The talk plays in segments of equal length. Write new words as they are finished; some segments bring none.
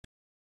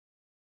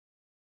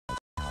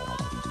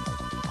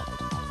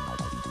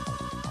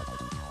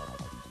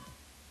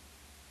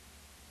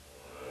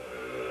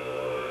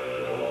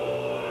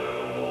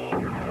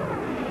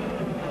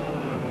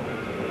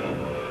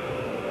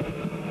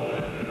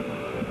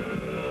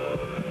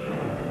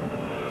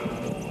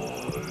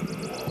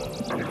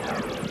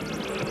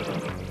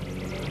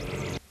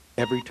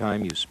Every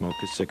time you smoke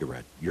a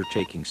cigarette, you're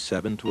taking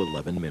 7 to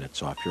 11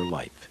 minutes off your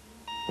life.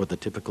 For the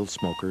typical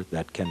smoker,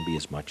 that can be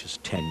as much as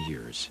 10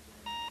 years.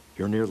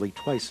 You're nearly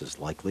twice as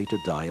likely to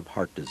die of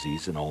heart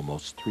disease and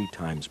almost 3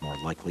 times more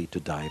likely to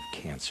die of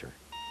cancer.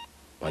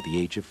 By the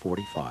age of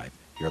 45,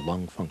 your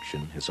lung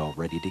function has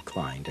already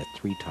declined at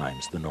 3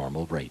 times the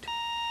normal rate.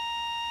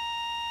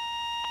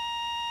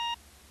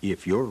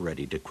 If you're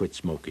ready to quit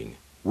smoking,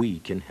 we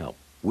can help.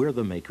 We're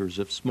the makers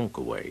of Smoke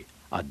Away,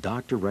 a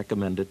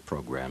doctor-recommended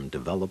program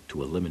developed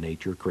to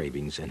eliminate your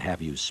cravings and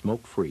have you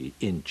smoke-free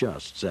in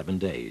just 7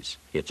 days.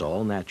 It's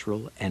all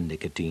natural and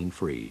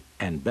nicotine-free.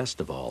 And best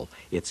of all,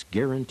 it's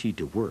guaranteed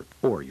to work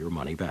or your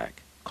money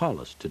back. Call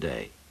us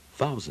today.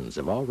 Thousands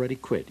have already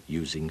quit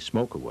using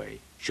Smoke Away.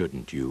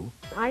 Shouldn't you?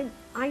 I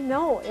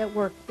know it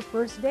worked the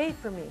first day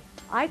for me.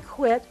 I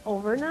quit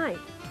overnight.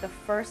 The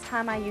first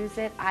time I used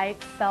it, I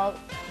felt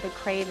the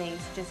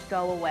cravings just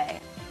go away.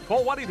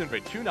 Call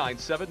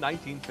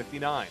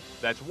 1-800-297-1959.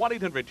 That's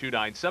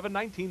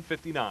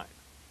 1-800-297-1959.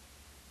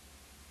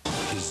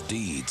 His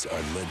deeds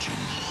are legend.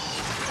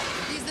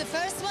 He's the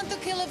first one to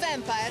kill a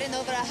vampire in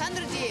over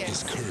 100 years.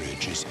 His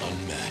courage is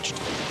unmatched.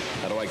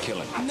 How do I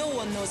kill him? No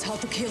one knows how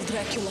to kill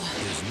Dracula.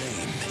 His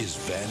name is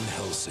Van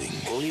Helsing.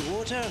 Holy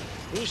water,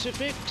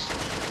 crucifix.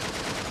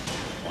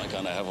 Why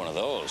can't I have one of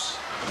those?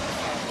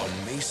 On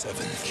May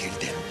 7th, kill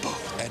them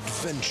both.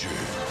 Adventure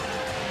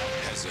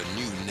has a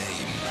new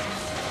name.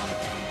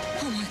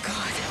 Oh my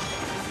God.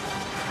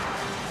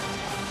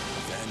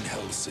 Van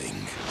Helsing,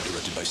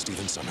 directed by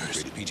Stephen Sommers,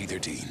 rated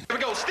PG-13. Here we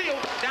go, steal,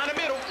 down the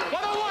middle,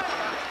 101,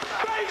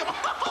 bang!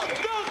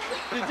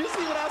 Did you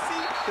see what I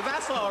see? Because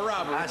I saw a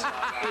robbery. Does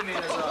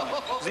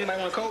anybody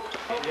want a Coke?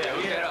 Yeah,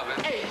 we get up,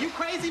 man. Hey, you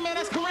crazy, man?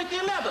 That's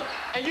Corinthian leather.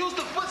 And use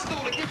the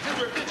footstool to get to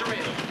the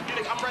refrigerator. You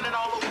think I'm running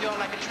all over y'all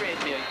like a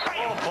treadmill.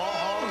 Oh,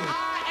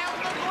 I am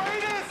the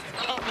greatest!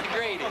 I'm the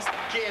greatest.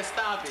 Can't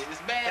stop it.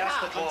 It's bad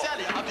hot. I'm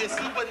telling you, I'm just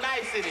super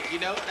nice in it, you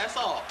know? That's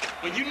all.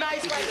 When you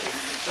nice right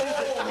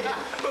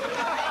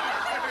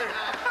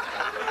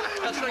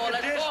That's like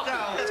a dish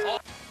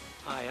towel.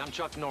 Hi, I'm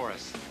Chuck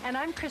Norris. And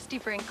I'm Christy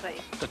Brinkley.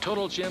 The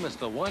Total Gym is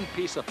the one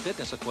piece of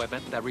fitness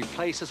equipment that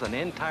replaces an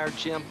entire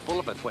gym full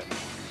of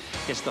equipment.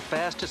 It's the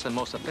fastest and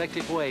most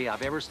effective way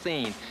I've ever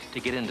seen to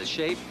get into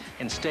shape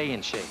and stay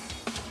in shape.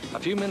 A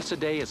few minutes a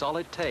day is all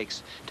it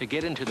takes to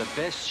get into the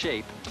best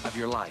shape of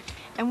your life.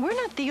 And we're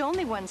not the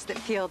only ones that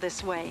feel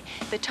this way.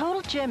 The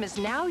Total Gym is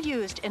now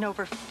used in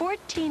over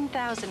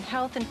 14,000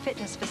 health and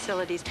fitness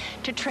facilities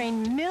to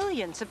train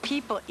millions of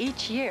people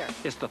each year.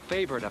 It's the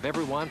favorite of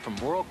everyone from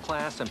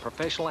world-class and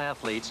professional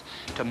athletes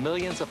to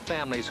millions of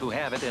families who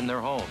have it in their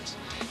homes.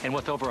 And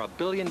with over $1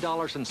 billion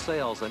in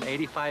sales in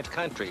 85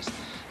 countries,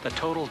 the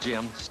Total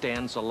Gym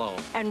stands alone.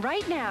 And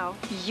right now,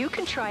 you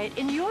can try it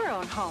in your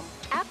own home,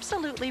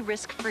 absolutely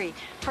risk-free,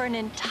 for an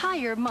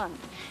entire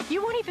month.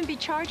 You won't even be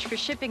charged for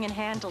shipping and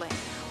handling.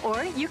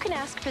 Or you can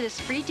ask for this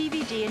free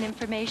DVD and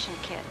information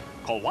kit.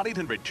 Call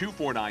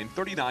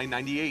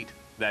 1-800-249-3998.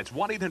 That's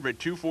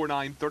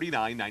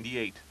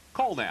 1-800-249-3998.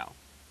 Call now.